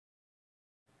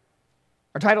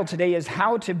Our title today is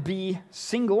How to Be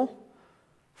Single,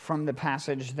 from the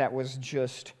passage that was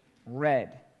just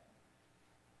read.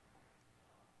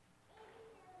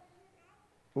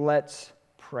 Let's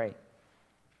pray.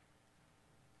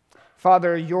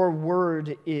 Father, your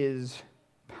word is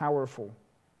powerful.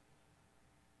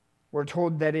 We're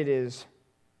told that it is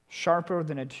sharper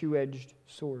than a two-edged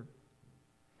sword,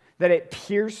 that it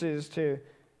pierces to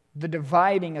the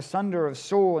dividing asunder of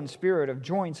soul and spirit, of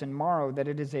joints and marrow, that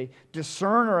it is a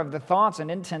discerner of the thoughts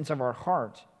and intents of our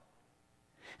heart.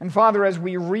 And Father, as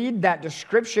we read that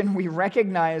description, we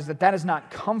recognize that that is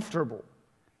not comfortable.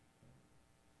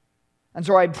 And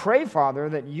so I pray, Father,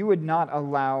 that you would not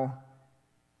allow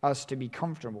us to be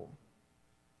comfortable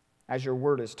as your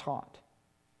word is taught.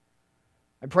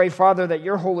 I pray, Father, that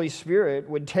your Holy Spirit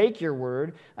would take your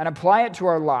word and apply it to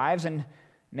our lives and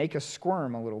make us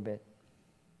squirm a little bit.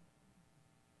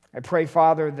 I pray,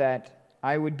 Father, that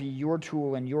I would be your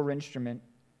tool and your instrument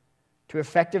to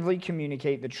effectively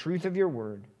communicate the truth of your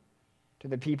word to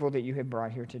the people that you have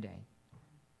brought here today.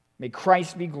 May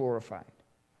Christ be glorified.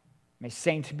 May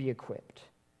saints be equipped.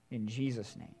 In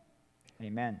Jesus' name,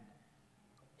 amen.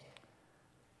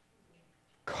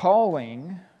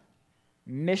 Calling,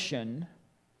 mission,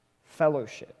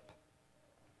 fellowship.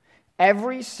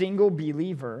 Every single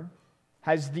believer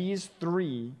has these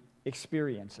three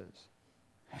experiences.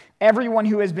 Everyone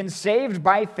who has been saved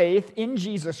by faith in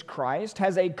Jesus Christ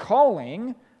has a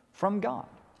calling from God.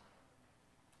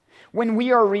 When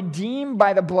we are redeemed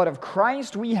by the blood of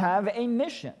Christ, we have a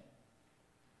mission.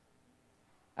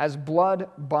 As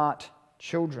blood-bought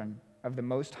children of the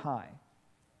Most High,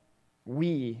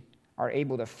 we are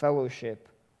able to fellowship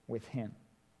with Him.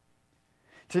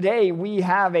 Today, we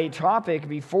have a topic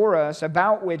before us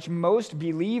about which most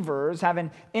believers have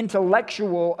an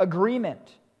intellectual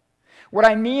agreement. What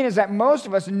I mean is that most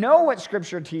of us know what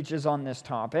Scripture teaches on this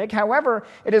topic. However,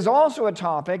 it is also a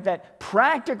topic that,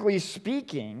 practically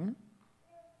speaking,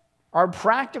 our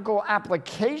practical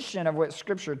application of what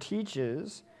Scripture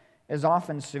teaches is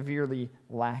often severely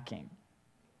lacking.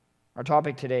 Our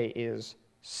topic today is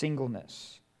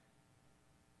singleness.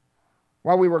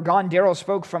 While we were gone, Daryl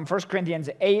spoke from 1 Corinthians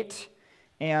 8,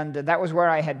 and that was where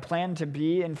I had planned to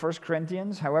be in 1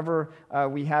 Corinthians. However,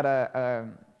 we had a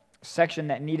section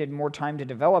that needed more time to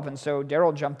develop, and so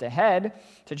Daryl jumped ahead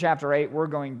to chapter 8. We're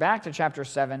going back to chapter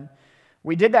 7.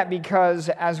 We did that because,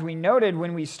 as we noted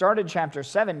when we started chapter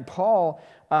 7, Paul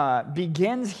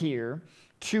begins here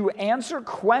to answer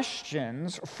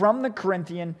questions from the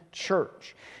Corinthian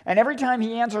church. And every time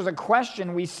he answers a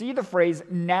question, we see the phrase,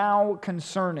 now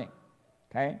concerning.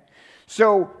 Okay?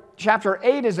 So chapter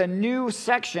 8 is a new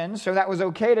section, so that was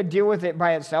okay to deal with it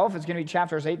by itself. It's going to be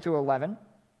chapters 8 through 11.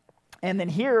 And then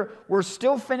here, we're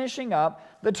still finishing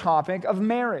up the topic of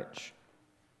marriage.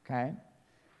 Okay?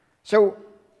 So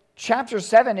chapter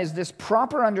 7 is this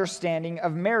proper understanding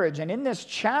of marriage. And in this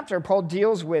chapter, Paul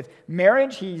deals with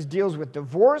marriage, he deals with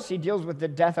divorce, he deals with the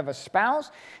death of a spouse.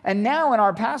 And now in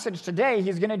our passage today,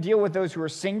 he's going to deal with those who are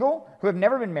single, who have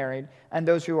never been married, and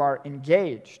those who are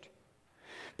engaged.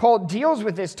 Paul deals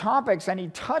with these topics and he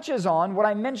touches on what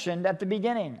I mentioned at the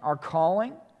beginning, our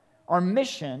calling, our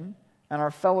mission, and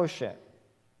our fellowship.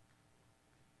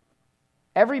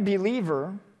 Every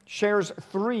believer shares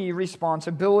three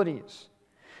responsibilities.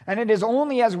 And it is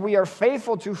only as we are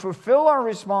faithful to fulfill our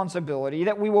responsibility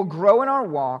that we will grow in our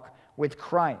walk with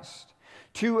Christ.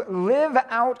 To live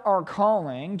out our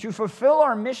calling, to fulfill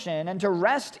our mission, and to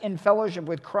rest in fellowship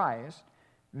with Christ,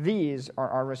 these are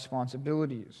our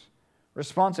responsibilities.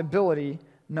 Responsibility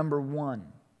number 1,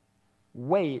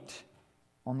 wait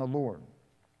on the Lord.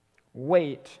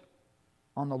 Wait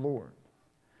on the Lord.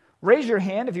 Raise your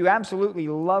hand if you absolutely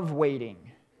love waiting.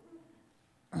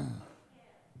 All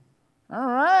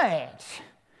right.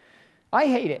 I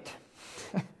hate it.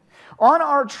 On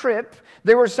our trip,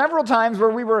 there were several times where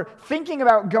we were thinking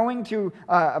about going to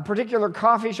a particular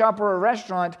coffee shop or a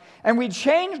restaurant, and we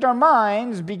changed our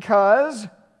minds because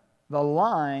the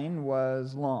line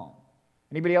was long.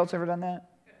 Anybody else ever done that?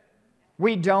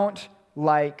 We don't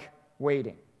like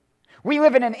waiting. We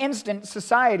live in an instant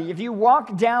society. If you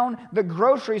walk down the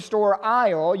grocery store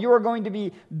aisle, you are going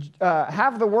to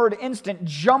have the word instant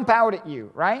jump out at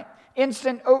you, right?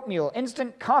 Instant oatmeal,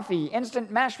 instant coffee, instant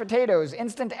mashed potatoes,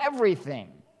 instant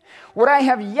everything. What I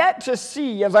have yet to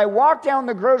see as I walk down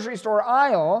the grocery store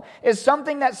aisle is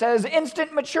something that says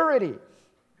instant maturity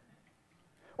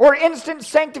or instant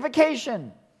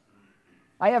sanctification.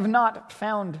 I have not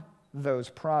found those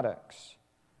products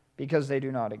because they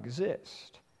do not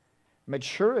exist.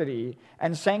 Maturity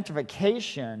and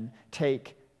sanctification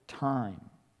take time.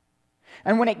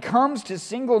 And when it comes to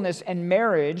singleness and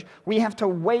marriage, we have to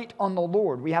wait on the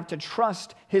Lord. We have to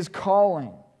trust His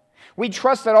calling. We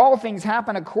trust that all things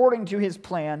happen according to His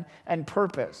plan and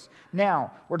purpose.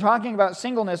 Now, we're talking about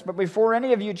singleness, but before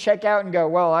any of you check out and go,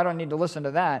 well, I don't need to listen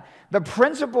to that, the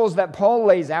principles that Paul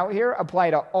lays out here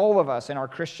apply to all of us in our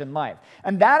Christian life.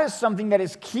 And that is something that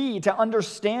is key to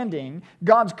understanding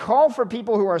God's call for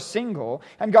people who are single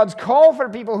and God's call for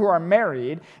people who are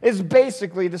married is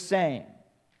basically the same.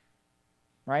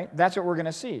 Right? That's what we're going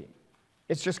to see.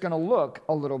 It's just going to look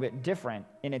a little bit different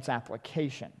in its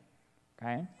application.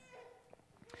 Okay?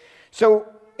 So,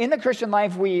 in the Christian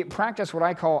life, we practice what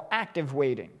I call active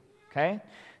waiting. Okay?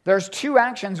 There's two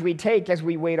actions we take as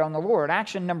we wait on the Lord.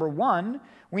 Action number one,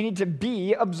 we need to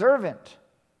be observant.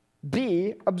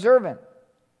 Be observant.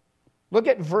 Look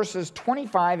at verses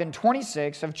 25 and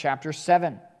 26 of chapter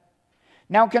 7.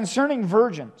 Now concerning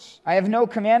virgins, I have no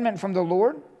commandment from the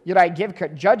Lord, yet I give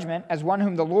judgment as one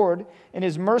whom the Lord in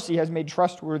His mercy has made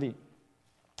trustworthy.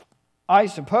 I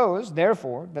suppose,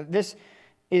 therefore, that this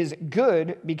is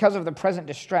good because of the present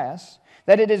distress,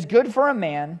 that it is good for a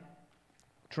man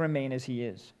to remain as he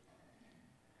is.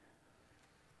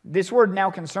 This word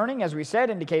now concerning, as we said,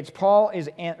 indicates Paul is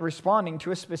responding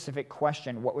to a specific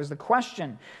question. What was the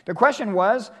question? The question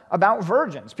was about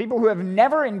virgins, people who have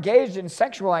never engaged in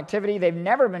sexual activity, they've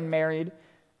never been married.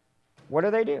 What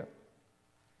do?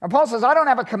 And Paul says, I don't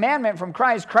have a commandment from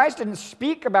Christ. Christ didn't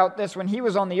speak about this when He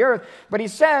was on the earth, but He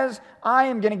says, I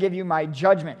am going to give you my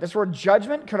judgment. This word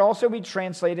judgment could also be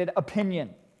translated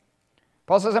opinion.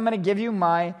 Paul says, I'm going to give you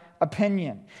my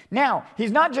opinion. Now,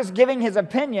 he's not just giving his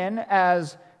opinion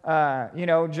as,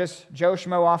 just Joe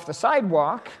Schmo off the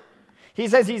sidewalk. He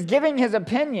says he's giving his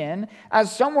opinion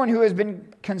as someone who has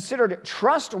been considered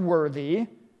trustworthy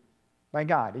by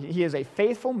God. He is a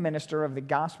faithful minister of the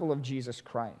gospel of Jesus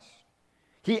Christ.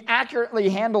 He accurately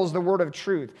handles the word of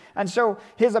truth. And so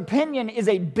his opinion is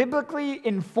a biblically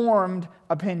informed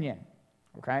opinion.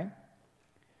 Okay?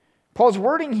 Paul's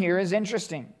wording here is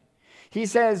interesting. He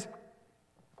says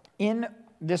in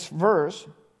this verse,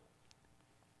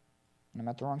 I'm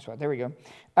at the wrong spot. There we go.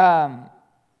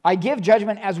 I give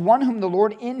judgment as one whom the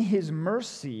Lord in His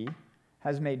mercy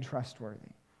has made trustworthy.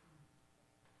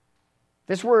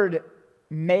 This word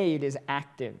made is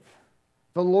active.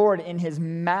 The Lord, in His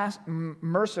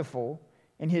merciful,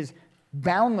 in His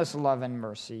boundless love and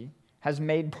mercy, has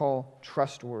made Paul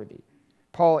trustworthy.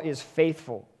 Paul is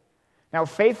faithful. Now,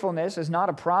 faithfulness is not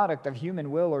a product of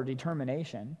human will or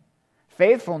determination.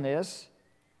 Faithfulness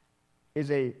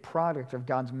is a product of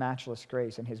God's matchless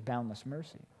grace and His boundless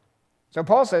mercy. So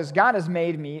Paul says, God has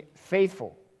made me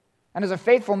faithful. And as a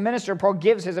faithful minister, Paul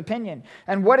gives his opinion.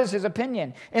 And what is his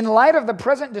opinion? In light of the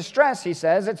present distress, he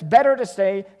says, it's better to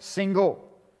stay single.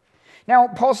 Now,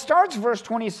 Paul starts verse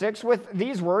 26 with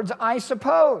these words, I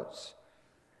suppose.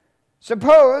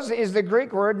 Suppose is the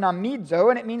Greek word namidzo,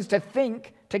 and it means to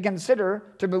think, to consider,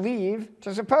 to believe,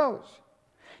 to suppose.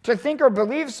 To think or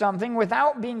believe something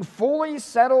without being fully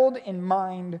settled in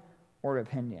mind or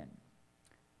opinion.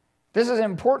 This is an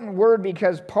important word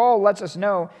because Paul lets us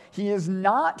know he is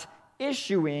not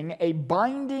issuing a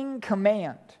binding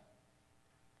command.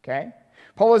 Okay?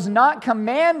 Paul is not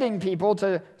commanding people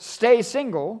to stay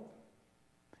single.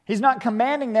 He's not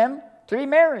commanding them to be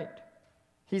married.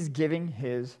 He's giving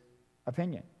his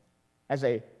opinion as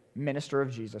a minister of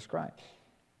Jesus Christ.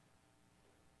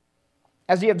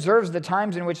 As he observes the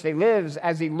times in which they live,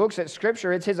 as he looks at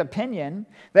Scripture, it's his opinion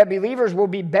that believers will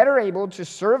be better able to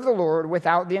serve the Lord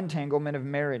without the entanglement of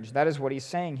marriage. That is what he's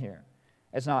saying here.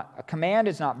 It's not a command,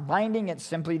 it's not binding, it's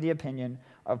simply the opinion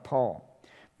of Paul.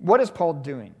 What is Paul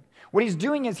doing? What he's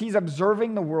doing is he's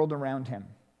observing the world around him.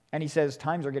 And he says,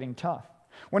 times are getting tough.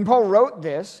 When Paul wrote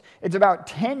this, it's about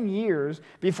 10 years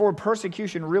before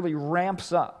persecution really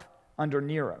ramps up under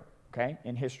Nero, okay,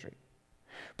 in history.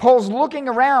 Paul's looking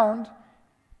around.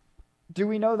 Do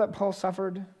we know that Paul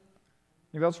suffered?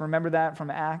 Anybody else remember that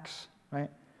from Acts, right?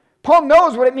 Paul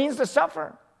knows what it means to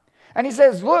suffer. And he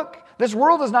says, look, this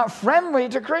world is not friendly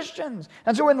to Christians.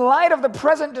 And so in light of the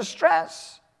present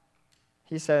distress,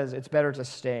 he says it's better to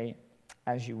stay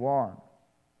as you are.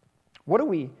 What do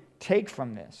we take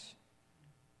from this?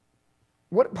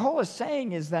 What Paul is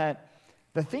saying is that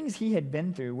the things he had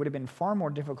been through would have been far more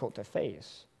difficult to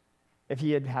face if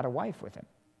he had had a wife with him.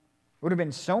 It would have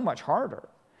been so much harder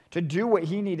to do what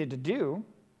he needed to do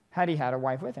had he had a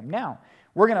wife with him. Now,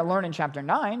 we're going to learn in chapter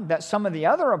 9 that some of the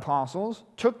other apostles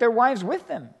took their wives with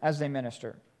them as they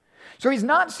ministered. So he's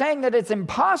not saying that it's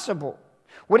impossible.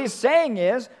 What he's saying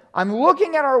is, I'm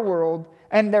looking at our world,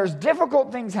 and there's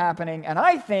difficult things happening, and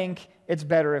I think it's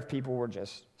better if people were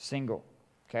just single.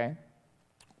 Okay?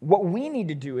 What we need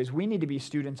to do is we need to be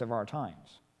students of our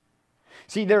times.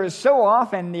 See, there is so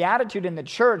often the attitude in the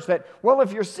church that, well,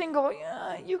 if you're single,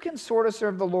 yeah, you can sort of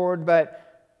serve the Lord,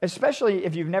 but especially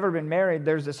if you've never been married,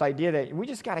 there's this idea that we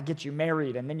just got to get you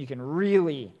married and then you can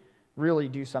really, really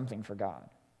do something for God.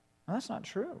 Well, that's not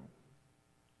true.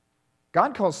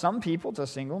 God calls some people to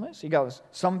singleness. He calls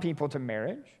some people to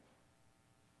marriage.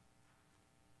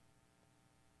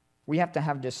 We have to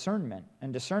have discernment,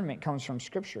 and discernment comes from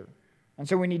Scripture. And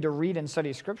so we need to read and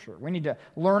study Scripture. We need to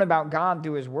learn about God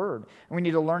through His Word. And we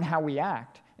need to learn how we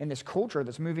act in this culture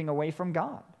that's moving away from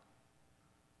God.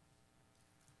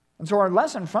 And so our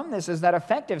lesson from this is that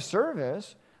effective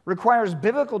service requires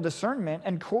biblical discernment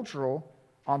and cultural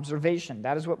observation.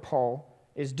 That is what Paul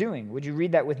is doing. Would you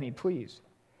read that with me, please?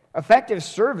 Effective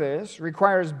service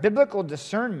requires biblical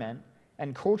discernment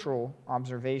and cultural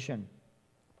observation.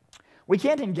 We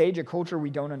can't engage a culture we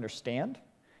don't understand.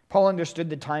 Paul understood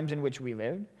the times in which we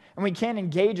lived, and we can't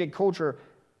engage a culture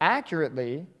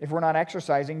accurately if we're not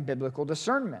exercising biblical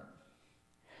discernment.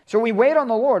 So we wait on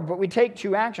the Lord, but we take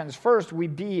two actions. First, we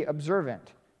be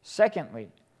observant. Secondly,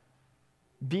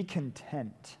 be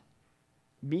content.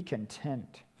 Be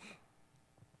content.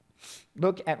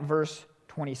 Look at verse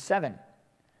 27.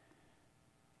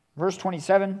 Verse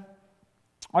 27,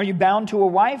 are you bound to a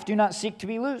wife? Do not seek to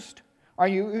be loosed. Are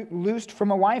you loosed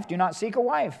from a wife? Do not seek a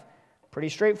wife. Pretty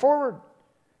straightforward.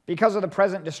 Because of the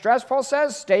present distress, Paul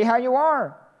says, stay how you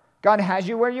are. God has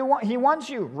you where He wants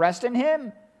you. Rest in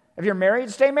Him. If you're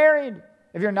married, stay married.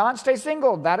 If you're not, stay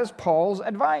single. That is Paul's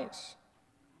advice.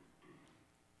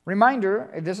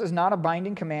 Reminder, this is not a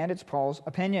binding command, it's Paul's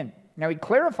opinion. Now he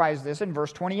clarifies this in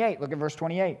verse 28. Look at verse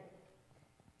 28.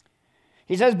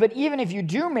 He says, but even if you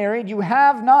do marry, you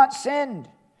have not sinned.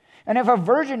 And if a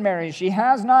virgin marries, she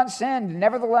has not sinned.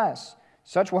 Nevertheless,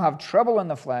 such will have trouble in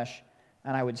the flesh,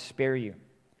 and I would spare you.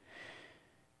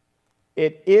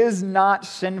 It is not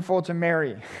sinful to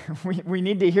marry. We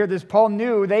need to hear this. Paul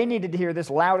knew they needed to hear this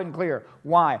loud and clear.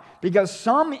 Why? Because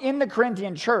some in the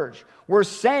Corinthian church were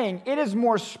saying it is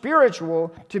more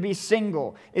spiritual to be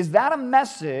single. Is that a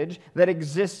message that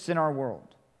exists in our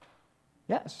world?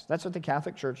 Yes, that's what the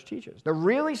Catholic Church teaches. The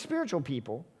really spiritual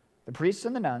people, the priests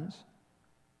and the nuns,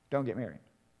 don't get married.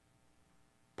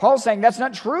 Paul's saying that's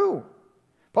not true.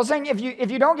 Paul's saying if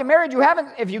you don't get married,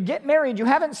 if you get married, you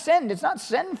haven't sinned. It's not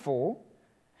sinful.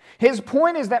 His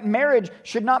point is that marriage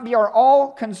should not be our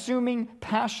all-consuming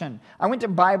passion. I went to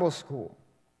Bible school.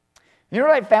 You know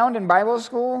what I found in Bible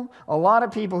school? A lot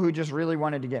of people who just really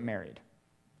wanted to get married.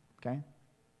 Okay?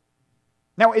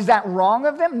 Now, is that wrong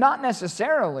of them? Not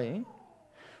necessarily.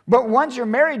 But once you're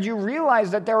married, you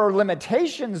realize that there are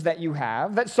limitations that you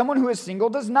have that someone who is single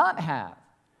does not have.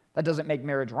 That doesn't make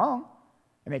marriage wrong.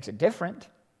 It makes it different.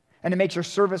 And it makes your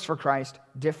service for Christ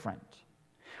different.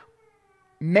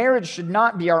 Marriage should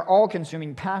not be our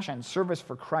all-consuming passion. Service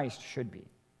for Christ should be.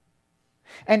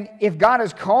 And if God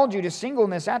has called you to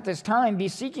singleness at this time, be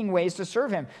seeking ways to serve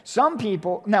Him. Some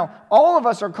people, now, all of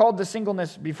us are called to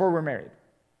singleness before we're married.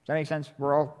 Does that make sense?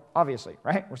 We're all, obviously,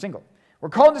 right? We're single. We're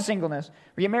called to singleness.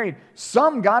 We get married.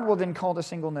 Some God will then call to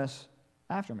singleness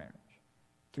after marriage,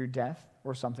 through death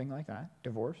or something like that,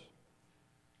 divorce.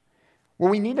 What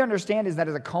we need to understand is that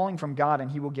it's a calling from God, and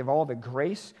He will give all the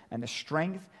grace and the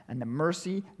strength and the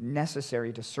mercy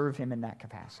necessary to serve Him in that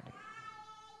capacity.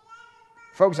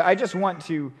 Folks, I just want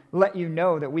to let you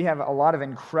know that we have a lot of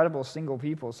incredible single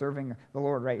people serving the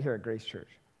Lord right here at Grace Church.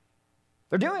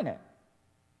 They're doing it.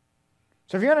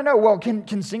 So if you want to know, well,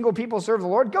 can single people serve the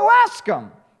Lord? Go ask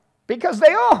them, because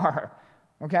they are,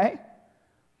 okay?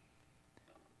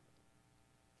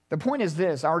 The point is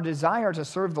this: our desire to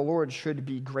serve the Lord should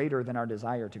be greater than our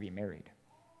desire to be married.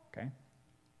 Okay?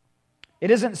 It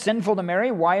isn't sinful to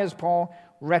marry. Why is Paul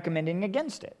recommending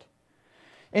against it?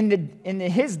 In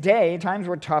his day, times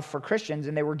were tough for Christians,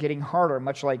 and they were getting harder,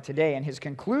 much like today. And his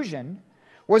conclusion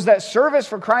was that service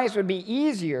for Christ would be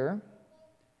easier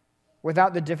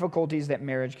without the difficulties that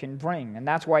marriage can bring. And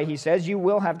that's why he says you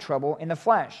will have trouble in the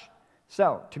flesh.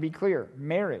 So, to be clear,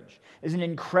 marriage is an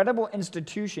incredible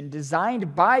institution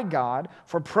designed by God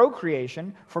for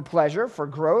procreation, for pleasure, for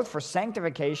growth, for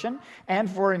sanctification, and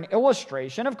for an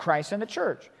illustration of Christ and the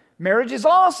church. Marriage is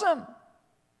awesome.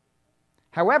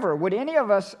 However, would any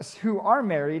of us who are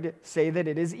married say that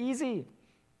it is easy?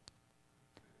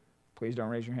 Please don't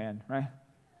raise your hand, right?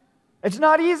 It's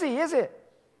not easy, is it?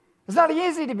 It's not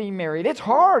easy to be married. It's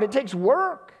hard. It takes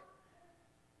work.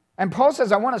 And Paul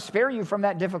says, I want to spare you from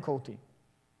that difficulty.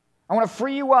 I want to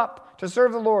free you up to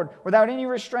serve the Lord without any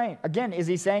restraint. Again, is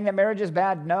he saying that marriage is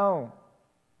bad? No.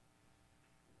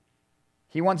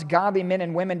 He wants godly men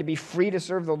and women to be free to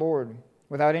serve the Lord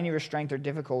without any restraint or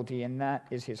difficulty, and that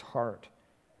is his heart.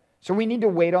 So we need to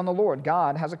wait on the Lord.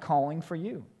 God has a calling for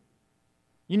you.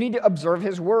 You need to observe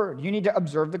his word. You need to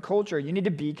observe the culture. You need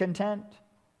to be content.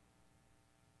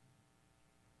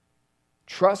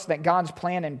 Trust that God's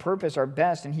plan and purpose are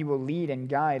best, and he will lead and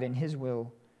guide in his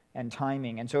will and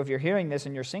timing. And so if you're hearing this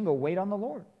and you're single, wait on the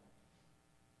Lord.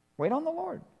 Wait on the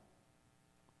Lord.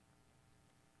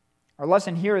 Our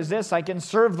lesson here is this: I can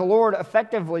serve the Lord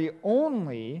effectively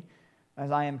only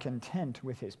as I am content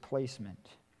with his placement.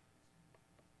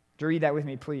 Would you read that with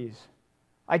me, please?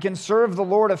 I can serve the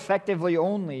Lord effectively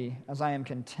only as I am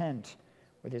content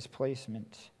with his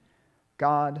placement.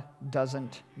 God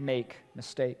doesn't make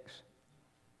mistakes.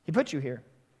 He put you here.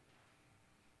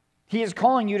 He is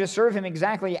calling you to serve him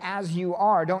exactly as you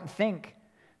are. Don't think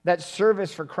that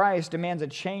service for Christ demands a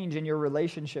change in your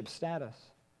relationship status.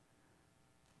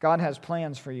 God has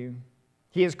plans for you.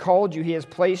 He has called you. He has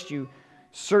placed you.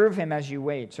 Serve him as you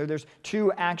wait. So there's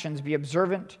two actions: be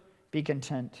observant, be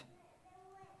content.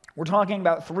 We're talking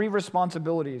about three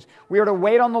responsibilities. We are to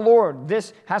wait on the Lord.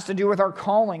 This has to do with our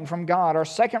calling from God. Our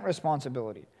second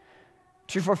responsibility: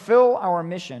 to fulfill our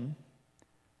mission,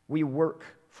 we work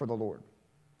for the Lord.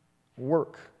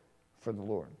 Work for the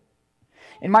Lord.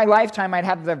 In my lifetime, I've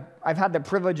had the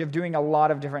privilege of doing a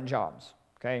lot of different jobs.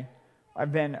 Okay,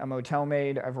 I've been a motel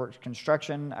maid. I've worked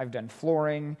construction. I've done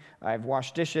flooring. I've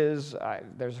washed dishes.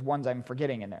 There's ones I'm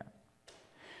forgetting in there.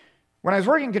 When I was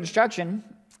working construction,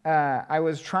 I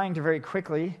was trying to very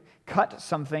quickly cut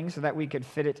something so that we could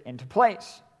fit it into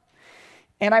place.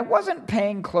 And I wasn't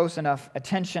paying close enough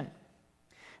attention.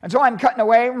 And so I'm cutting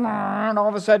away, and all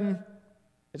of a sudden,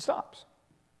 it stops.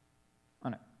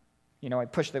 I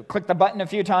click the button a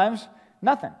few times,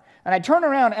 nothing. And I turn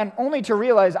around, and only to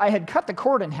realize I had cut the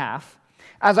cord in half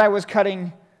as I was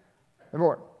cutting the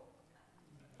board.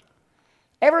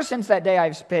 Ever since that day,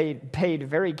 I've paid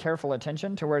very careful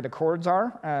attention to where the cords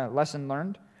are, lesson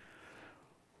learned.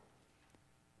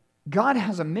 God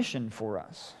has a mission for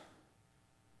us,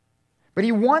 but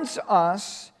he wants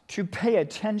us to pay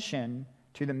attention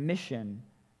to the mission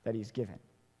that he's given.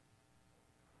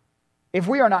 If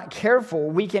we are not careful,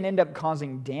 we can end up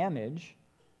causing damage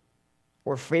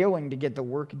or failing to get the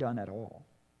work done at all.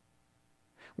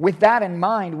 With that in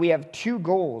mind, we have two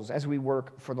goals as we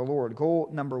work for the Lord. Goal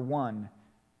number one: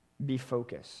 be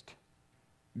focused.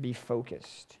 Be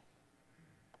focused.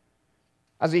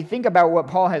 As we think about what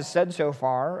Paul has said so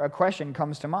far, a question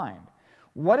comes to mind.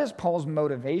 What is Paul's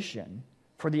motivation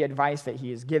for the advice that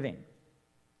he is giving?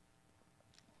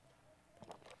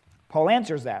 Paul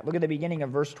answers that. Look at the beginning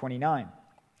of verse 29.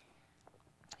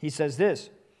 He says this: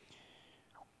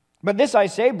 "But this I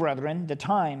say, brethren, the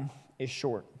time is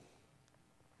short."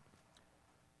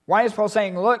 Why is Paul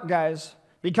saying, look, guys,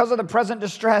 because of the present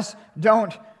distress,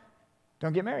 don't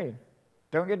get married.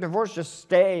 Don't get divorced. Just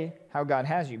stay how God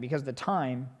has you, because the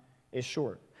time is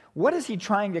short. What is he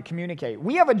trying to communicate?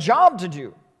 We have a job to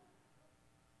do.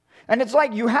 And it's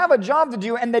like you have a job to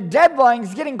do, and the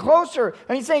deadline's getting closer.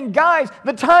 And he's saying, guys,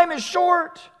 the time is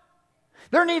short.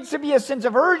 There needs to be a sense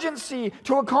of urgency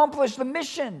to accomplish the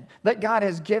mission that God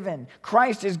has given.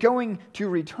 Christ is going to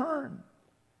return.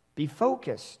 Be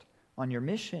focused on your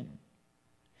mission.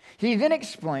 He then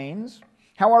explains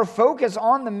how our focus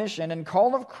on the mission and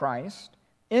call of Christ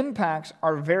impacts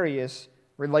our various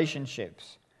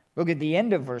relationships. Look at the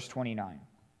end of verse 29. It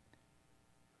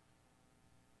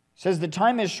says, "The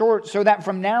time is short, so that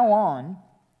from now on,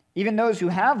 even those who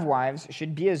have wives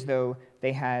should be as though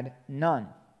they had none."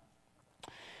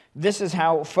 This is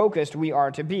how focused we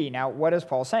are to be. Now, what is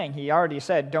Paul saying? He already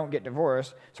said, don't get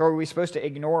divorced. So are we supposed to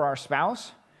ignore our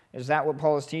spouse? Is that what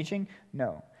Paul is teaching?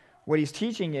 No. What he's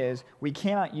teaching is we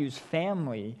cannot use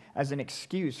family as an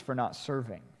excuse for not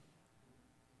serving.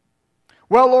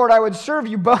 Well, Lord, I would serve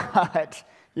you, but, I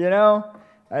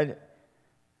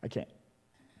can't.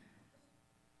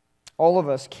 All of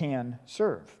us can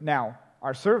serve. Now,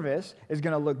 our service is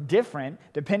going to look different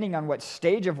depending on what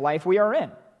stage of life we are in.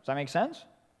 Does that make sense?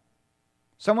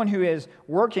 Someone who is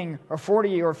working a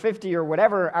 40 or 50 or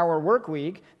whatever hour work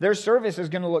week, their service is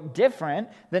going to look different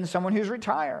than someone who's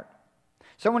retired.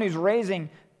 Someone who's raising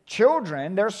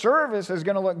children, their service is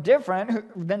going to look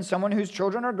different than someone whose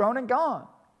children are grown and gone.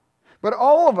 But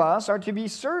all of us are to be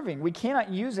serving. We cannot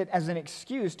use it as an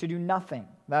excuse to do nothing.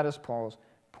 That is Paul's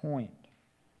point.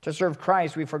 To serve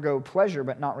Christ, we forgo pleasure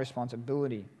but not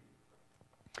responsibility.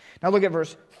 Now look at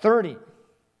verse 30.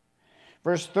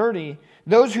 Verse 30,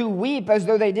 "Those who weep as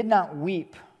though they did not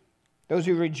weep, those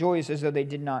who rejoice as though they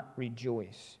did not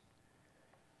rejoice."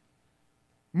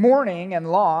 Mourning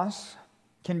and loss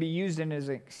can be used as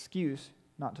an excuse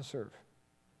not to serve.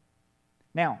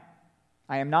 Now,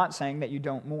 I am not saying that you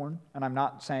don't mourn, and I'm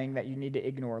not saying that you need to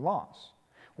ignore loss.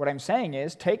 What I'm saying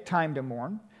is take time to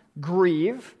mourn,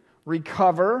 grieve,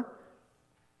 recover,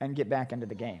 and get back into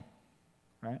the game,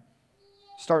 right?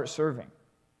 Start serving.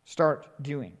 Start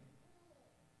doing.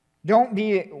 Don't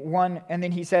be one, and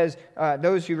then he says,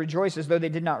 those who rejoice as though they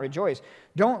did not rejoice.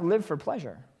 Don't live for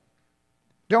pleasure.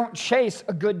 Don't chase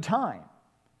a good time.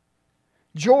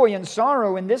 Joy and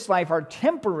sorrow in this life are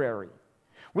temporary.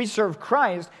 We serve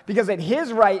Christ because at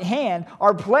his right hand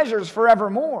are pleasures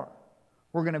forevermore.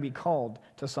 We're going to be called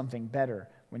to something better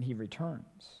when he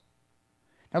returns.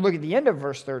 Now look at the end of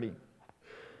verse 30.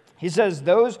 He says,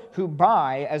 those who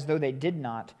buy as though they did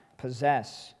not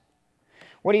possess.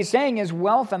 What he's saying is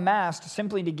wealth amassed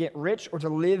simply to get rich or to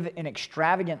live an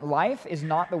extravagant life is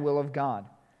not the will of God.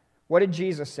 What did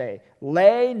Jesus say?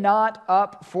 Lay not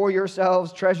up for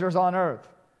yourselves treasures on earth,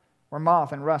 where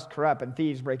moth and rust corrupt and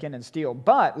thieves break in and steal.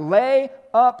 But lay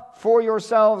up for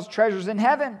yourselves treasures in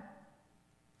heaven,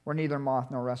 where neither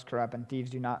moth nor rust corrupt and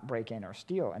thieves do not break in or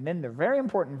steal. And then the very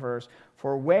important verse,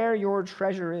 for where your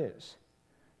treasure is,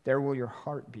 there will your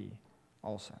heart be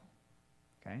also.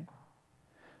 Okay?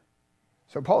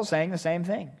 So Paul's saying the same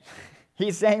thing.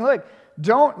 He's saying, look,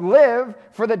 don't live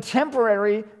for the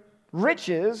temporary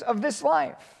riches of this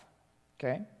life.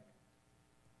 Okay?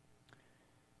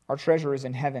 Our treasure is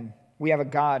in heaven. We have a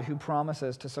God who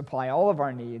promises to supply all of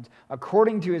our needs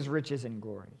according to his riches in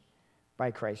glory by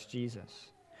Christ Jesus.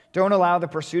 Don't allow the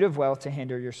pursuit of wealth to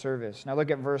hinder your service. Now look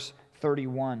at verse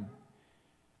 31.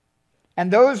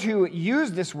 And those who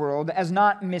use this world as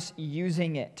not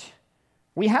misusing it.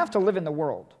 We have to live in the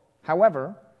world.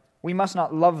 However, we must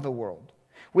not love the world.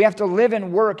 We have to live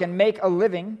and work and make a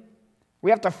living.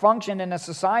 We have to function in a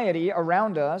society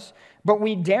around us, but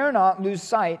we dare not lose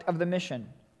sight of the mission.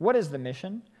 What is the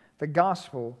mission? The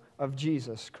gospel of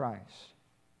Jesus Christ.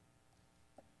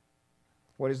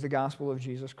 What is the gospel of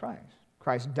Jesus Christ?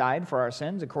 Christ died for our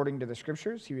sins according to the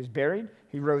Scriptures. He was buried.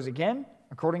 He rose again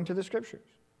according to the Scriptures.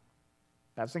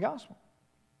 That's the gospel.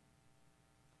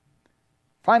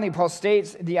 Finally, Paul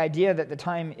states the idea that the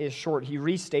time is short. He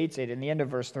restates it in the end of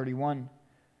verse 31.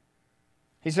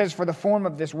 He says, for the form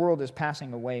of this world is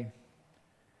passing away.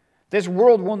 This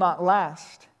world will not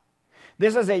last.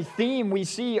 This is a theme we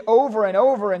see over and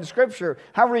over in Scripture,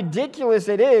 how ridiculous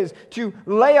it is to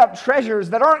lay up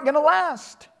treasures that aren't going to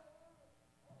last.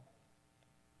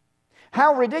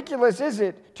 How ridiculous is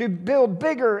it to build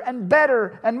bigger and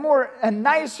better and more and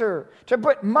nicer, to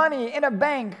put money in a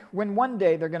bank when one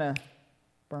day they're going to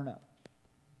burn up.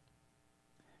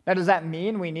 Now, does that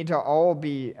mean we need to all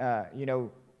be,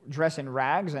 dress in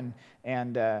rags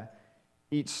and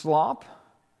eat slop?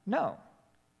 No.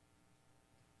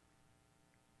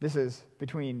 This is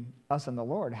between us and the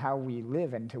Lord, how we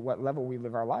live and to what level we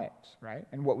live our lives, right?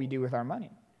 And what we do with our money.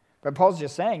 But Paul's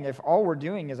just saying if all we're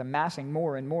doing is amassing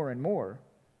more and more and more,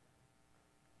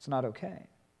 it's not okay.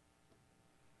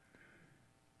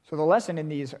 So the lesson in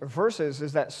these verses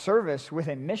is that service with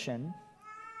a mission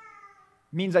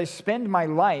means I spend my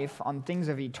life on things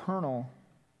of eternal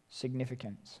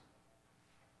significance.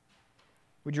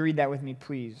 Would you read that with me,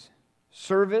 please?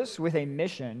 Service with a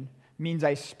mission means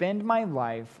I spend my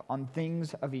life on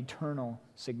things of eternal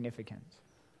significance.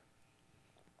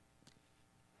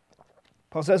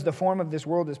 Paul says the form of this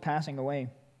world is passing away.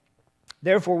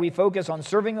 Therefore, we focus on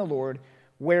serving the Lord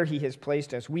where he has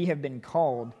placed us. We have been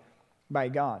called by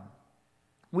God.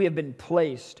 We have been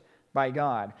placed by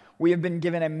God. We have been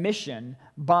given a mission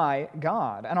by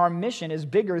God. And our mission is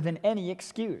bigger than any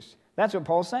excuse. That's what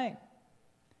Paul's saying.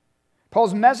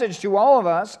 Paul's message to all of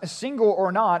us, single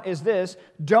or not, is this: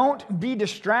 don't be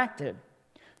distracted.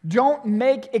 Don't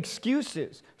make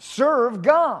excuses. Serve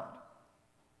God.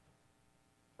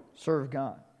 Serve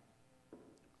God.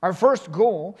 Our first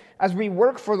goal as we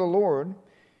work for the Lord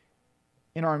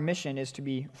in our mission is to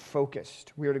be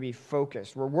focused. We are to be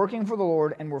focused. We're working for the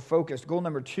Lord and we're focused. Goal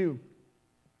number 2,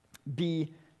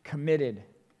 be committed.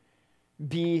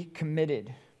 Be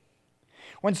committed.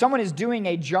 When someone is doing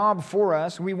a job for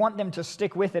us, we want them to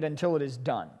stick with it until it is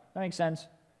done. That makes sense?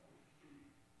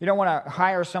 You don't want to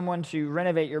hire someone to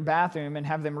renovate your bathroom and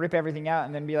have them rip everything out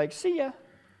and then be like, see ya.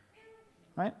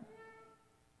 Right?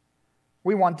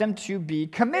 We want them to be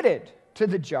committed to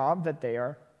the job that they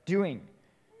are doing.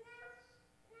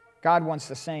 God wants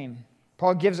the same.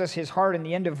 Paul gives us his heart in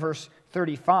the end of verse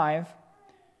 35.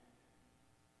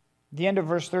 The end of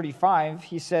verse 35,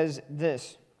 he says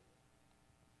this: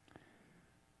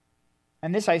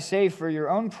 and this I say for your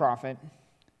own profit,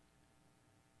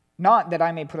 not that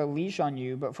I may put a leash on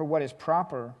you, but for what is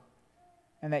proper,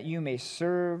 and that you may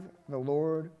serve the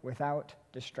Lord without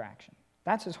distraction.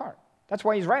 That's his heart. That's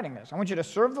why he's writing this. I want you to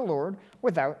serve the Lord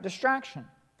without distraction.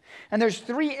 And there's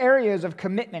 3 areas of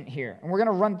commitment here, and we're going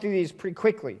to run through these pretty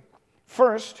quickly.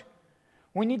 First,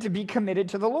 we need to be committed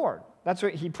to the Lord. That's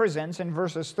what he presents in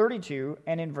verses 32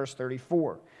 and in verse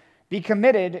 34. Be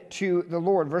committed to the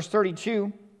Lord. Verse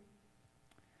 32,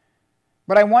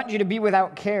 but I want you to be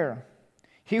without care.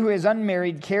 He who is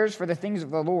unmarried cares for the things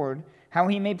of the Lord, how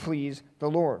he may please the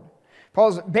Lord.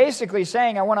 Paul's basically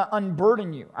saying, I want to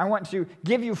unburden you. I want to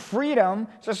give you freedom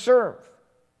to serve.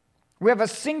 We have a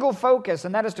single focus,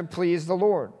 and that is to please the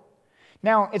Lord.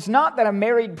 Now, it's not that a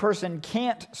married person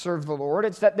can't serve the Lord.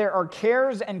 It's that there are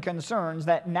cares and concerns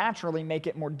that naturally make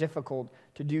it more difficult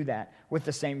to do that with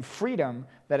the same freedom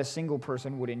that a single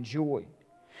person would enjoy.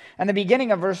 And the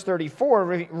beginning of verse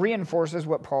 34 reinforces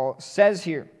what Paul says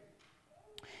here.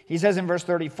 He says in verse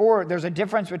 34, there's a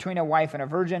difference between a wife and a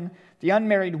virgin. The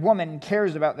unmarried woman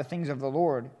cares about the things of the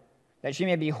Lord, that she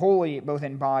may be holy both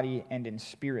in body and in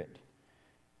spirit.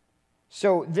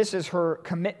 So this is her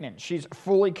commitment. She's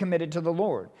fully committed to the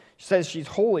Lord. She says she's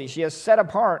holy. She is set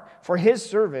apart for his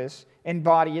service in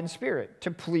body and spirit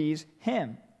to please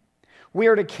him. We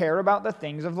are to care about the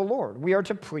things of the Lord. We are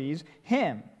to please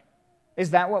him.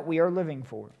 Is that what we are living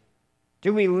for?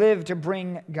 Do we live to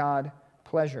bring God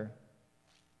pleasure?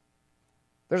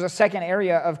 There's a second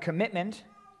area of commitment,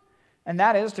 and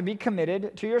that is to be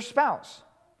committed to your spouse.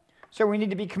 So we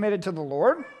need to be committed to the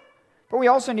Lord, but we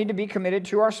also need to be committed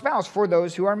to our spouse for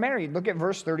those who are married. Look at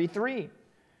verse 33.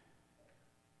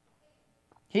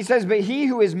 He says, but he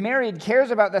who is married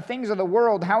cares about the things of the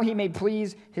world, how he may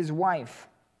please his wife.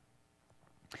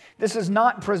 This is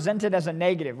not presented as a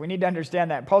negative. We need to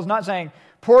understand that. Paul's not saying,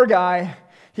 poor guy,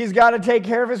 he's got to take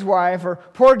care of his wife, or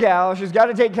poor gal, she's got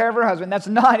to take care of her husband. That's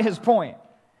not his point.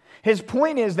 His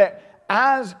point is that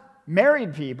as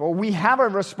married people, we have a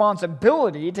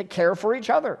responsibility to care for each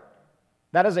other.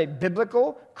 That is a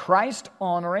biblical,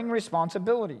 Christ-honoring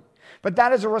responsibility. But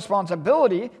that is a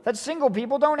responsibility that single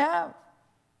people don't have.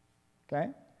 Okay?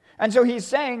 And so he's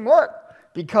saying, look,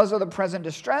 because of the present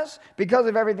distress, because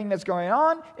of everything that's going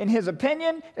on, in his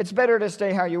opinion, it's better to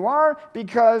stay how you are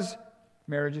because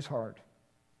marriage is hard.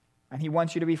 And he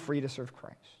wants you to be free to serve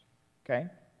Christ. Okay?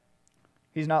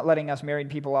 He's not letting us married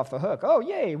people off the hook. Oh,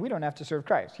 yay, we don't have to serve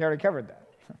Christ. He already covered that.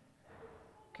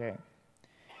 Okay.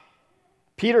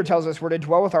 Peter tells us we're to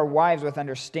dwell with our wives with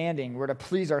understanding. We're to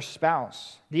please our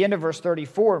spouse. The end of verse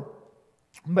 34,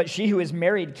 but she who is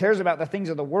married cares about the things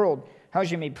of the world, how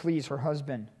she may please her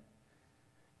husband.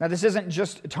 Now, this isn't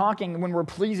just talking when we're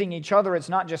pleasing each other. It's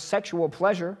not just sexual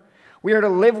pleasure. We are to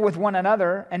live with one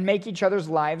another and make each other's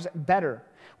lives better.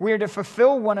 We are to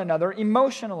fulfill one another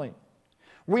emotionally.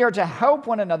 We are to help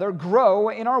one another grow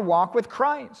in our walk with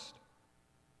Christ.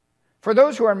 For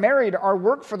those who are married, our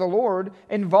work for the Lord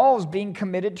involves being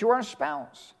committed to our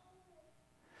spouse.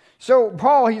 So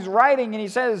Paul, he's writing and he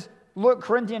says, look,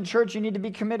 Corinthian church, you need to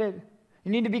be committed.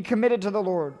 You need to be committed to the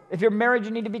Lord. If you're married,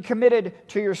 you need to be committed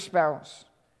to your spouse.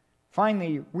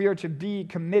 Finally, we are to be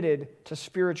committed to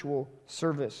spiritual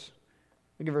service.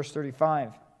 Look at verse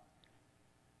 35.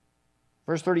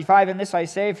 Verse 35, and this I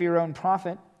say for your own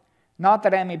profit, not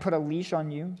that I may put a leash on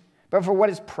you, but for what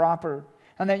is proper,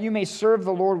 and that you may serve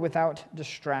the Lord without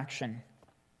distraction.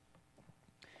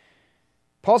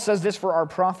 Paul says this for our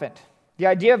profit. The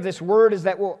idea of this word is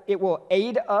that it will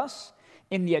aid us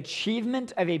in the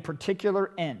achievement of a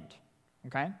particular end.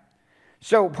 Okay?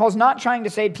 So Paul's not trying to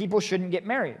say people shouldn't get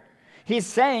married. He's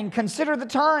saying consider the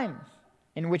time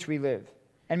in which we live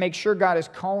and make sure God is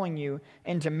calling you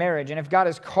into marriage. And if God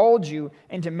has called you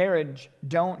into marriage,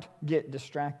 don't get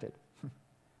distracted.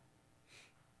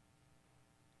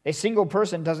 A single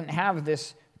person doesn't have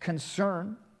this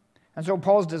concern. And so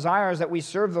Paul's desire is that we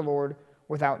serve the Lord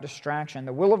without distraction.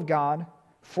 The will of God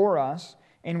for us,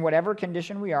 in whatever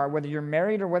condition we are, whether you're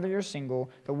married or whether you're single,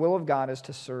 the will of God is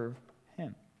to serve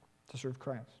Him, to serve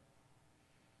Christ.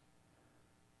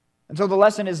 And so the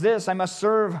lesson is this: I must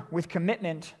serve with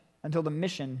commitment until the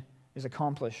mission is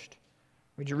accomplished.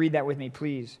 Would you read that with me,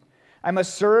 please? I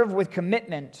must serve with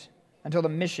commitment until the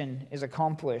mission is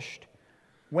accomplished.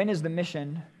 When is the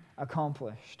mission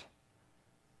accomplished?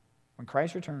 When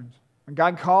Christ returns. When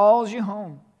God calls you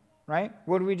home, right?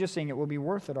 What did we just sing? It will be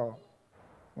worth it all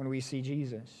when we see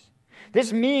Jesus.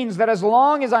 This means that as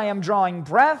long as I am drawing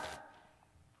breath,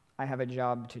 I have a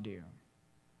job to do.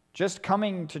 Just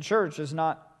coming to church is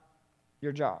not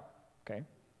your job, okay?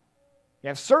 You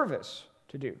have service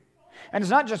to do. And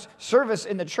it's not just service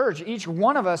in the church. Each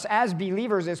one of us as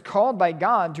believers is called by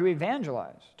God to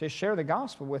evangelize, to share the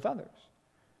gospel with others.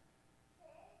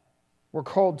 We're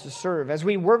called to serve. As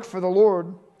we work for the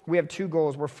Lord, we have two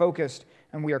goals. We're focused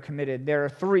and we are committed. There are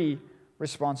three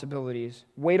responsibilities.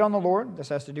 Wait on the Lord. This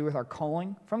has to do with our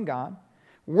calling from God.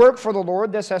 Work for the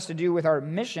Lord. This has to do with our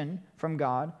mission from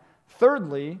God.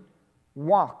 Thirdly,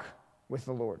 walk with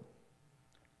the Lord.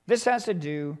 This has to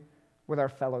do with our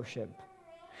fellowship.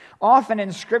 Often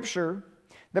in Scripture,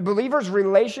 the believer's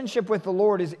relationship with the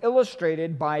Lord is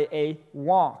illustrated by a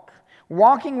walk.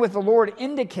 Walking with the Lord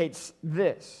indicates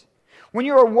this. When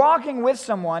you are walking with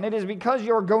someone, it is because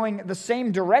you're going the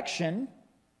same direction,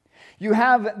 you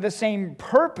have the same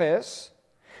purpose,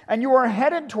 and you are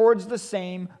headed towards the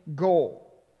same goal.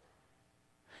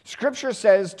 Scripture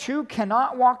says two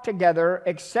cannot walk together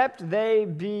except they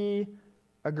be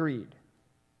agreed.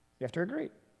 You have to agree.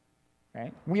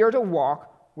 Right? We are to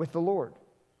walk with the Lord,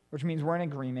 which means we're in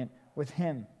agreement with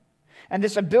Him. And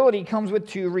this ability comes with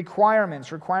two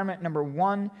requirements. Requirement number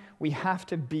one, we have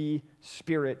to be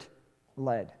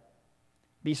Spirit-led.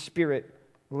 Be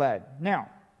Spirit-led. Now,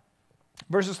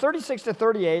 verses 36 to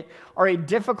 38 are a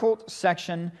difficult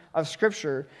section of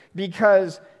Scripture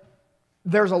because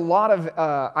there's a lot of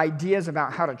ideas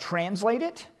about how to translate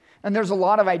it, and there's a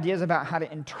lot of ideas about how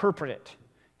to interpret it.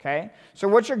 Okay? So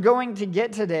what you're going to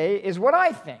get today is what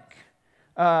I think.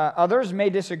 Others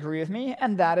may disagree with me,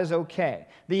 and that is okay.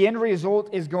 The end result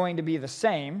is going to be the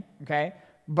same, okay?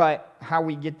 But how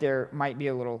we get there might be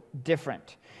a little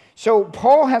different. So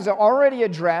Paul has already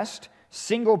addressed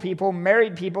single people,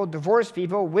 married people, divorced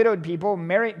people, widowed people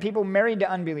married to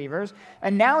unbelievers,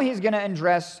 and now he's going to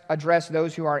address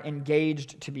those who are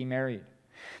engaged to be married.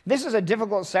 This is a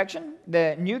difficult section.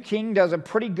 The New King does a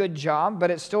pretty good job, but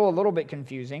it's still a little bit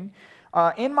confusing.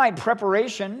 In my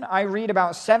preparation, I read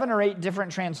about 7 or 8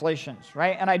 different translations,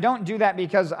 right? And I don't do that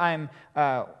because I'm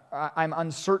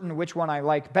uncertain which one I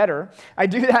like better. I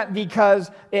do that because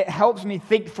it helps me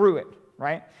think through it,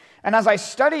 right? And as I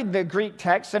studied the Greek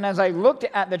text and as I looked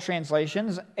at the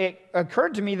translations, it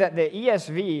occurred to me that the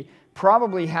ESV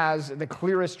probably has the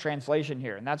clearest translation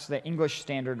here, and that's the English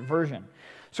Standard Version.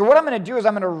 So what I'm going to do is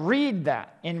I'm going to read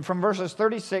that from verses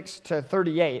 36 to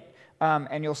 38,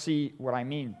 and you'll see what I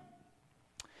mean.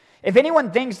 If anyone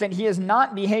thinks that he is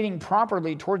not behaving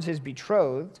properly towards his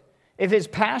betrothed, if his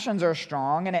passions are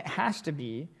strong, and it has to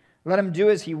be, let him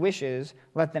do as he wishes,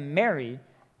 let them marry,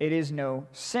 it is no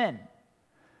sin.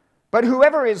 But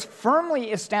whoever is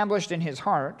firmly established in his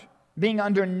heart, being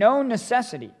under no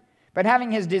necessity, but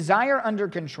having his desire under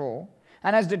control,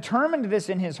 and has determined this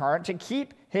in his heart to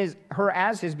keep her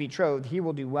as his betrothed, he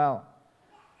will do well.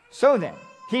 So then,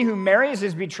 he who marries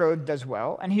his betrothed does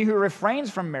well, and he who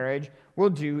refrains from marriage will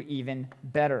do even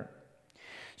better.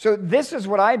 So this is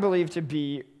what I believe to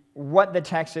be what the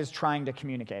text is trying to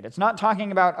communicate. It's not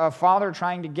talking about a father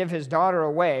trying to give his daughter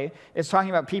away. It's talking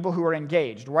about people who are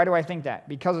engaged. Why do I think that?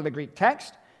 Because of the Greek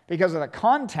text, because of the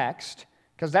context,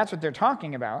 because that's what they're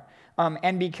talking about,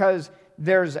 and because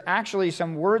there's actually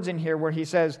some words in here where he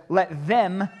says, let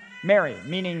them marry,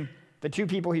 meaning the two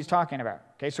people he's talking about.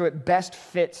 Okay, so it best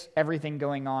fits everything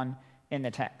going on in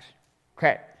the text.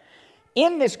 Okay.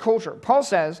 In this culture, Paul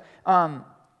says,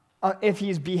 if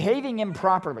he's behaving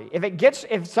improperly,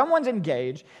 if someone's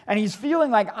engaged and he's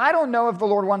feeling like, I don't know if the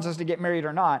Lord wants us to get married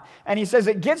or not, and he says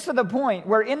it gets to the point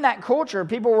where in that culture,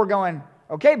 people were going,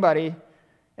 okay, buddy,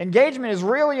 engagement is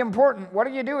really important. What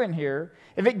are you doing here?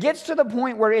 If it gets to the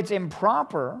point where it's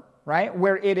improper, right,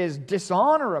 where it is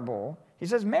dishonorable, he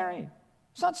says, marry.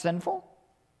 It's not sinful,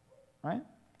 right?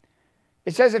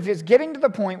 It says if it's getting to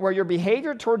the point where your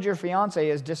behavior towards your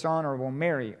fiancé is dishonorable,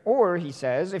 marry. Or, he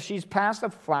says, if she's past the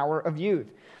flower of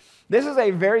youth. This is a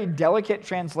very delicate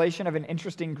translation of an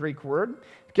interesting Greek word,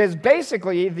 because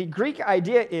basically the Greek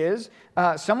idea is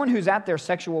someone who's at their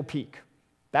sexual peak.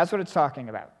 That's what it's talking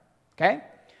about, okay?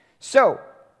 So,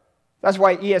 that's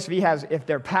why ESV has, if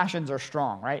their passions are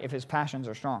strong, right? If his passions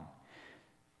are strong.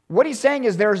 What he's saying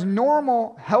is there's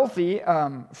normal, healthy,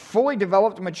 fully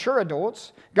developed, mature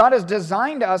adults. God has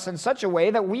designed us in such a way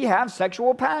that we have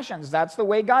sexual passions. That's the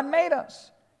way God made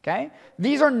us, okay?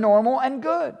 These are normal and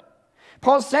good.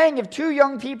 Paul's saying if two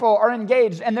young people are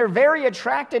engaged and they're very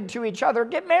attracted to each other,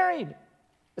 get married.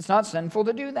 It's not sinful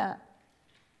to do that.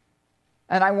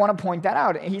 And I want to point that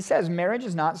out. He says marriage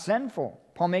is not sinful.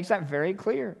 Paul makes that very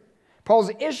clear.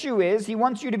 Paul's issue is he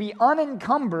wants you to be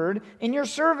unencumbered in your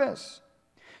service.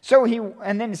 So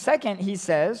and then second, he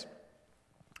says,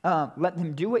 let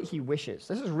him do what he wishes.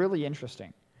 This is really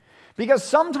interesting. Because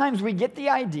sometimes we get the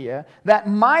idea that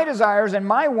my desires and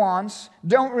my wants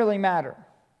don't really matter.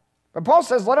 But Paul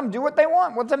says, let them do what they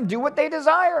want. Let them do what they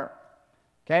desire.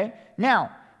 Okay?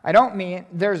 Now, I don't mean,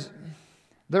 there's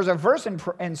a verse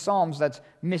in Psalms that's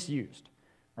misused.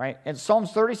 Right? It's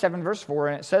Psalms 37, verse 4,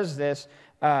 and it says this,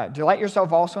 delight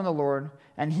yourself also in the Lord,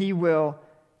 and he will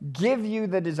give you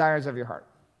the desires of your heart.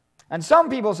 And some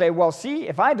people say, well, see,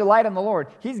 if I delight in the Lord,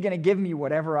 he's going to give me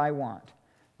whatever I want.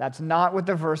 That's not what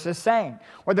the verse is saying.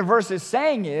 What the verse is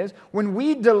saying is, when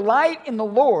we delight in the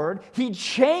Lord, he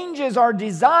changes our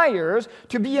desires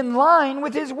to be in line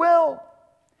with his will.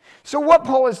 So what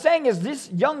Paul is saying is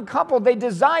this young couple, they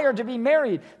desire to be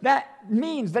married. That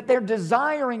means that they're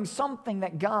desiring something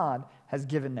that God has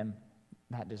given them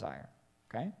that desire.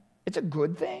 Okay? It's a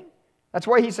good thing. That's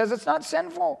why he says it's not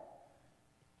sinful.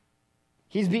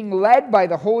 He's being led by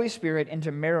the Holy Spirit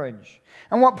into marriage.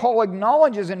 And what Paul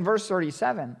acknowledges in verse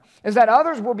 37 is that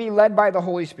others will be led by the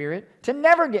Holy Spirit to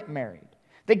never get married.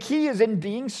 The key is in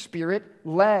being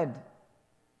Spirit-led.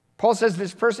 Paul says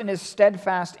this person is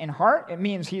steadfast in heart. It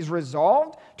means he's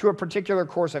resolved to a particular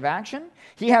course of action.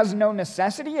 He has no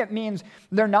necessity. It means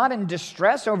they're not in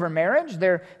distress over marriage.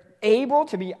 They're able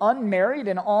to be unmarried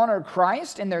and honor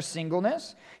Christ in their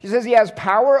singleness. He says he has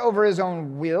power over his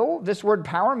own will. This word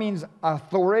power means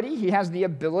authority. He has the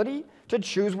ability to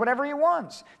choose whatever he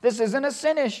wants. This isn't a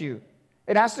sin issue.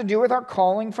 It has to do with our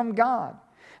calling from God.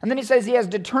 And then he says he has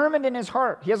determined in his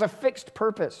heart. He has a fixed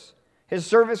purpose. His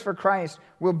service for Christ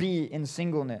will be in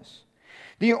singleness.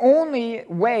 The only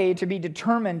way to be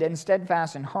determined and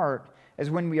steadfast in heart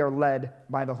is when we are led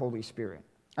by the Holy Spirit.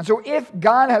 And so if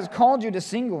God has called you to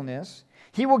singleness,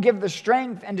 he will give the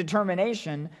strength and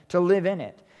determination to live in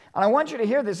it. And I want you to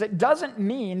hear this. It doesn't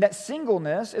mean that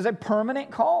singleness is a permanent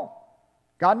call.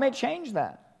 God may change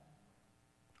that.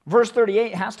 Verse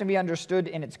 38 has to be understood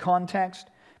in its context.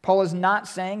 Paul is not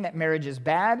saying that marriage is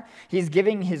bad. He's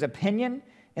giving his opinion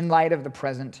in light of the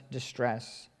present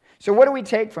distress. So what do we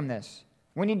take from this?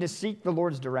 We need to seek the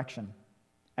Lord's direction.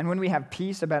 And when we have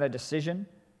peace about a decision,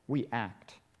 we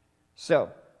act. So,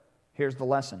 here's the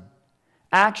lesson.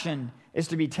 Action is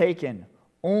to be taken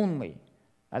only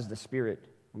as the Spirit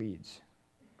leads.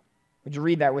 Would you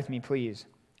read that with me, please?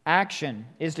 Action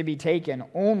is to be taken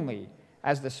only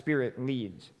as the Spirit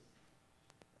leads.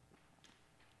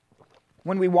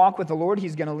 When we walk with the Lord,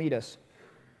 he's going to lead us.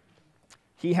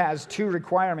 He has two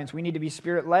requirements. We need to be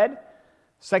Spirit-led.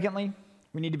 Secondly,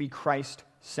 we need to be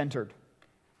Christ-centered.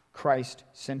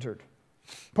 Christ-centered.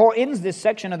 Paul ends this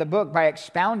section of the book by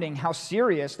expounding how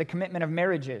serious the commitment of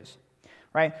marriage is.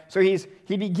 Right? So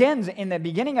he begins in the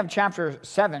beginning of chapter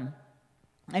 7,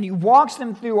 and he walks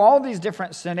them through all these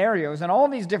different scenarios and all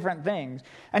these different things.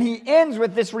 And he ends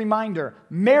with this reminder,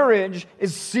 marriage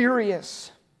is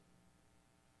serious.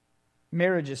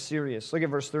 Marriage is serious. Look at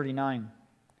verse 39.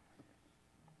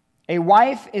 A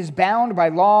wife is bound by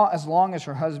law as long as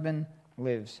her husband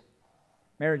lives.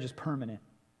 Marriage is permanent.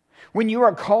 When you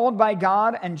are called by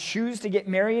God and choose to get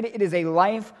married, it is a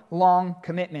lifelong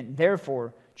commitment.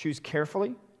 Therefore, choose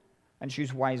carefully and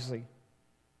choose wisely.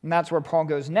 And that's where Paul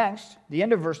goes next. The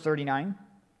end of verse 39.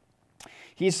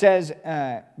 He says,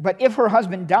 but if her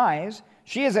husband dies,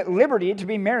 she is at liberty to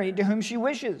be married to whom she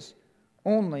wishes,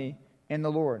 only in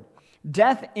the Lord.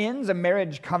 Death ends a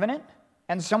marriage covenant,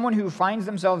 and someone who finds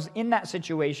themselves in that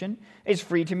situation is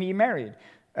free to be married.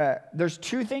 There's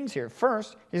two things here.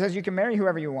 First, he says you can marry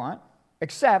whoever you want,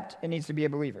 except it needs to be a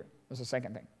believer. That's the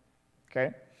second thing.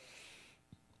 Okay?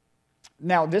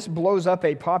 Now, this blows up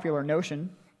a popular notion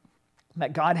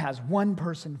that God has one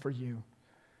person for you.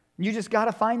 You just got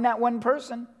to find that one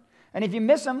person. And if you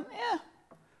miss him,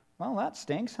 well, that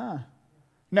stinks, huh?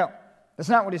 No, that's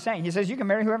not what he's saying. He says you can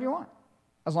marry whoever you want,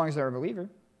 as long as they're a believer.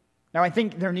 Now, I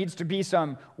think there needs to be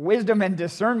some wisdom and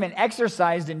discernment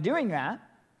exercised in doing that,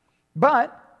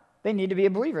 but they need to be a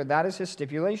believer. That is his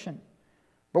stipulation.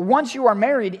 But once you are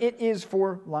married, it is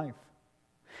for life.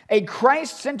 A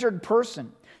Christ-centered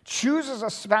person chooses a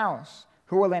spouse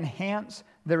who will enhance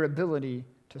their ability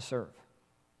to serve.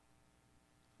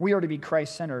 We are to be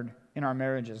Christ-centered in our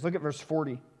marriages. Look at verse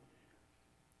 40.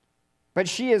 But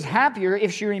she is happier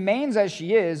if she remains as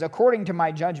she is, according to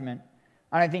my judgment.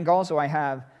 And I think also I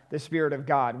have the Spirit of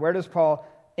God. Where does Paul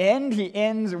end? He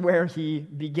ends where he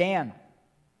began.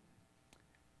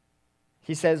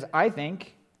 He says, I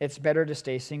think it's better to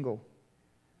stay single.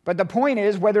 But the point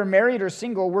is, whether married or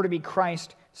single, we're to be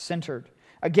Christ-centered.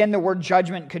 Again, the word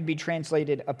judgment could be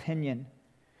translated opinion.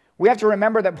 We have to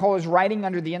remember that Paul is writing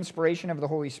under the inspiration of the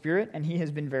Holy Spirit, and he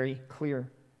has been very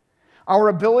clear. Our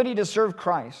ability to serve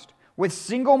Christ with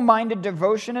single-minded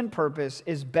devotion and purpose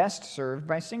is best served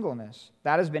by singleness.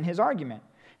 That has been his argument.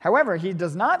 However, he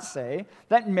does not say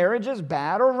that marriage is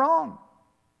bad or wrong,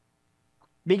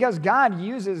 because God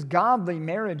uses godly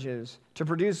marriages to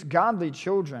produce godly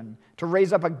children, to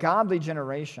raise up a godly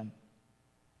generation,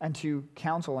 and to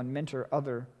counsel and mentor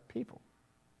other people.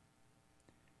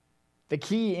 The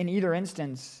key in either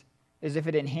instance is if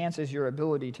it enhances your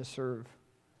ability to serve.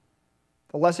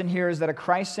 The lesson here is that a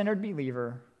Christ-centered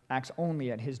believer acts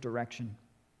only at his direction.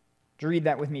 Would you read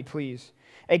that with me, please?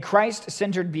 A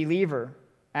Christ-centered believer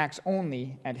acts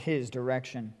only at his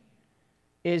direction.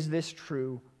 Is this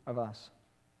true of us?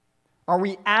 Are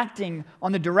we acting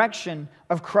on the direction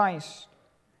of Christ?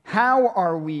 How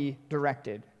are we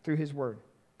directed? Through his word.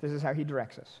 This is how he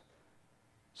directs us.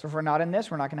 So if we're not in this,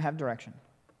 we're not going to have direction.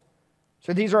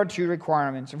 So these are our two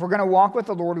requirements. If we're going to walk with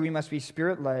the Lord, we must be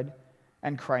Spirit-led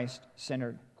and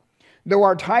Christ-centered. Though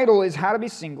our title is How to Be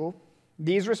Single,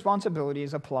 these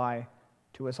responsibilities apply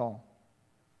to us all.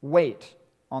 Wait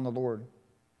on the Lord.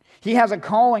 He has a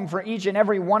calling for each and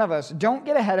every one of us. Don't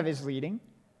get ahead of his leading.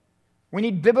 We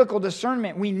need biblical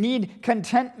discernment. We need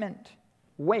contentment.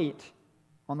 Wait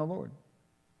on the Lord.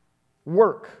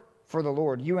 Work for the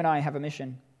Lord. You and I have a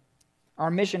mission.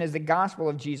 Our mission is the gospel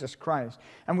of Jesus Christ.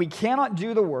 And we cannot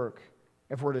do the work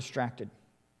if we're distracted.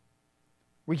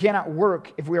 We cannot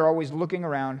work if we are always looking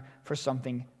around for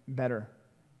something better.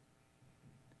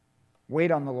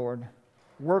 Wait on the Lord.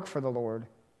 Work for the Lord.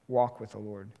 Walk with the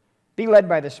Lord. Be led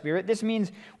by the Spirit. This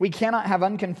means we cannot have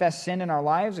unconfessed sin in our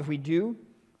lives. If we do,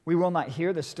 we will not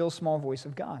hear the still small voice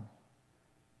of God.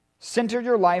 Center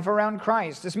your life around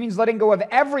Christ. This means letting go of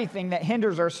everything that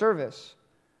hinders our service.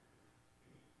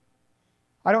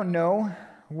 I don't know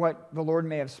what the Lord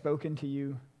may have spoken to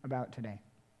you about today.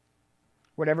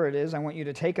 Whatever it is, I want you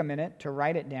to take a minute to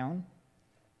write it down.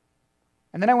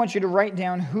 And then I want you to write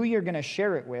down who you're going to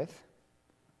share it with.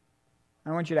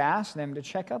 I want you to ask them to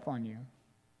check up on you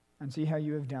and see how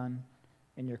you have done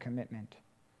in your commitment.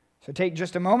 So take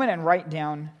just a moment and write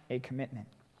down a commitment.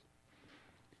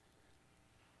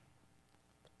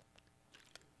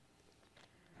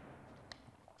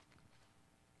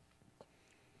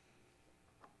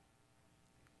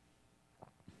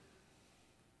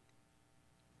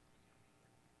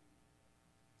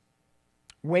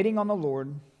 Waiting on the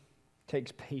Lord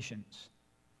takes patience.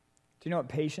 Do you know what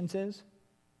patience is?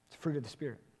 It's a fruit of the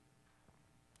Spirit.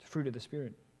 It's a fruit of the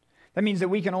Spirit. That means that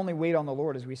we can only wait on the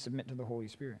Lord as we submit to the Holy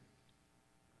Spirit.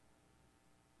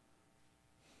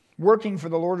 Working for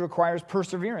the Lord requires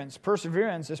perseverance.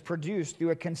 Perseverance is produced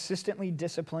through a consistently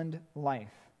disciplined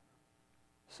life.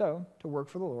 So, to work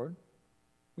for the Lord,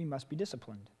 we must be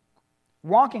disciplined.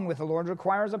 Walking with the Lord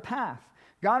requires a path.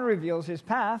 God reveals his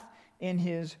path in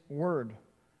his word.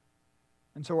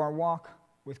 And so our walk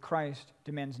with Christ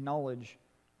demands knowledge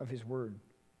of his word.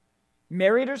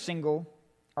 Married or single,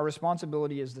 our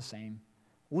responsibility is the same.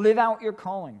 Live out your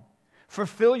calling,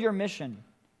 fulfill your mission,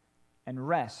 and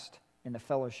rest in the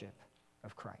fellowship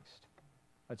of Christ.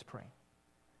 Let's pray.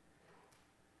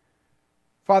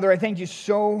 Father, I thank you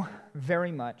so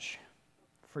very much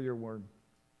for your word.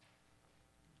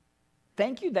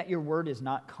 Thank you that your word is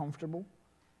not comfortable,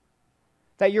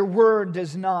 that your word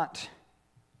does not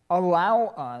allow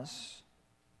us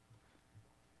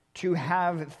to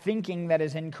have thinking that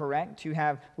is incorrect, to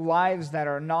have lives that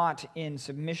are not in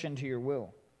submission to your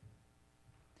will.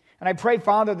 And I pray,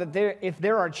 Father, that if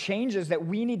there are changes that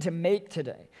we need to make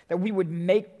today, that we would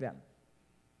make them.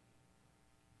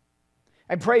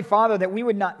 I pray, Father, that we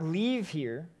would not leave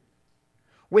here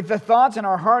with the thoughts in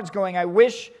our hearts going, I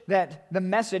wish that the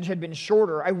message had been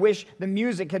shorter. I wish the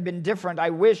music had been different. I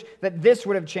wish that this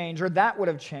would have changed or that would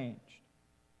have changed.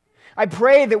 I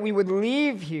pray that we would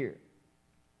leave here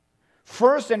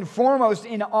first and foremost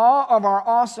in awe of our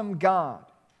awesome God,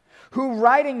 who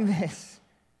writing this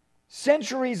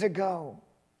centuries ago,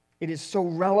 it is so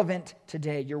relevant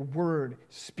today. Your word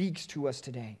speaks to us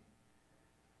today.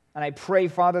 And I pray,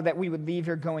 Father, that we would leave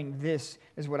here going, this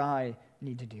is what I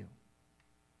need to do.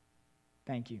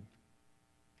 Thank you.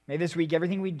 May this week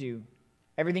everything we do,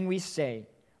 everything we say,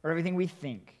 or everything we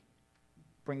think,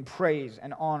 bring praise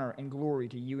and honor and glory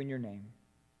to you in your name.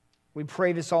 We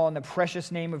pray this all in the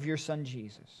precious name of your Son,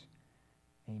 Jesus.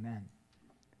 Amen.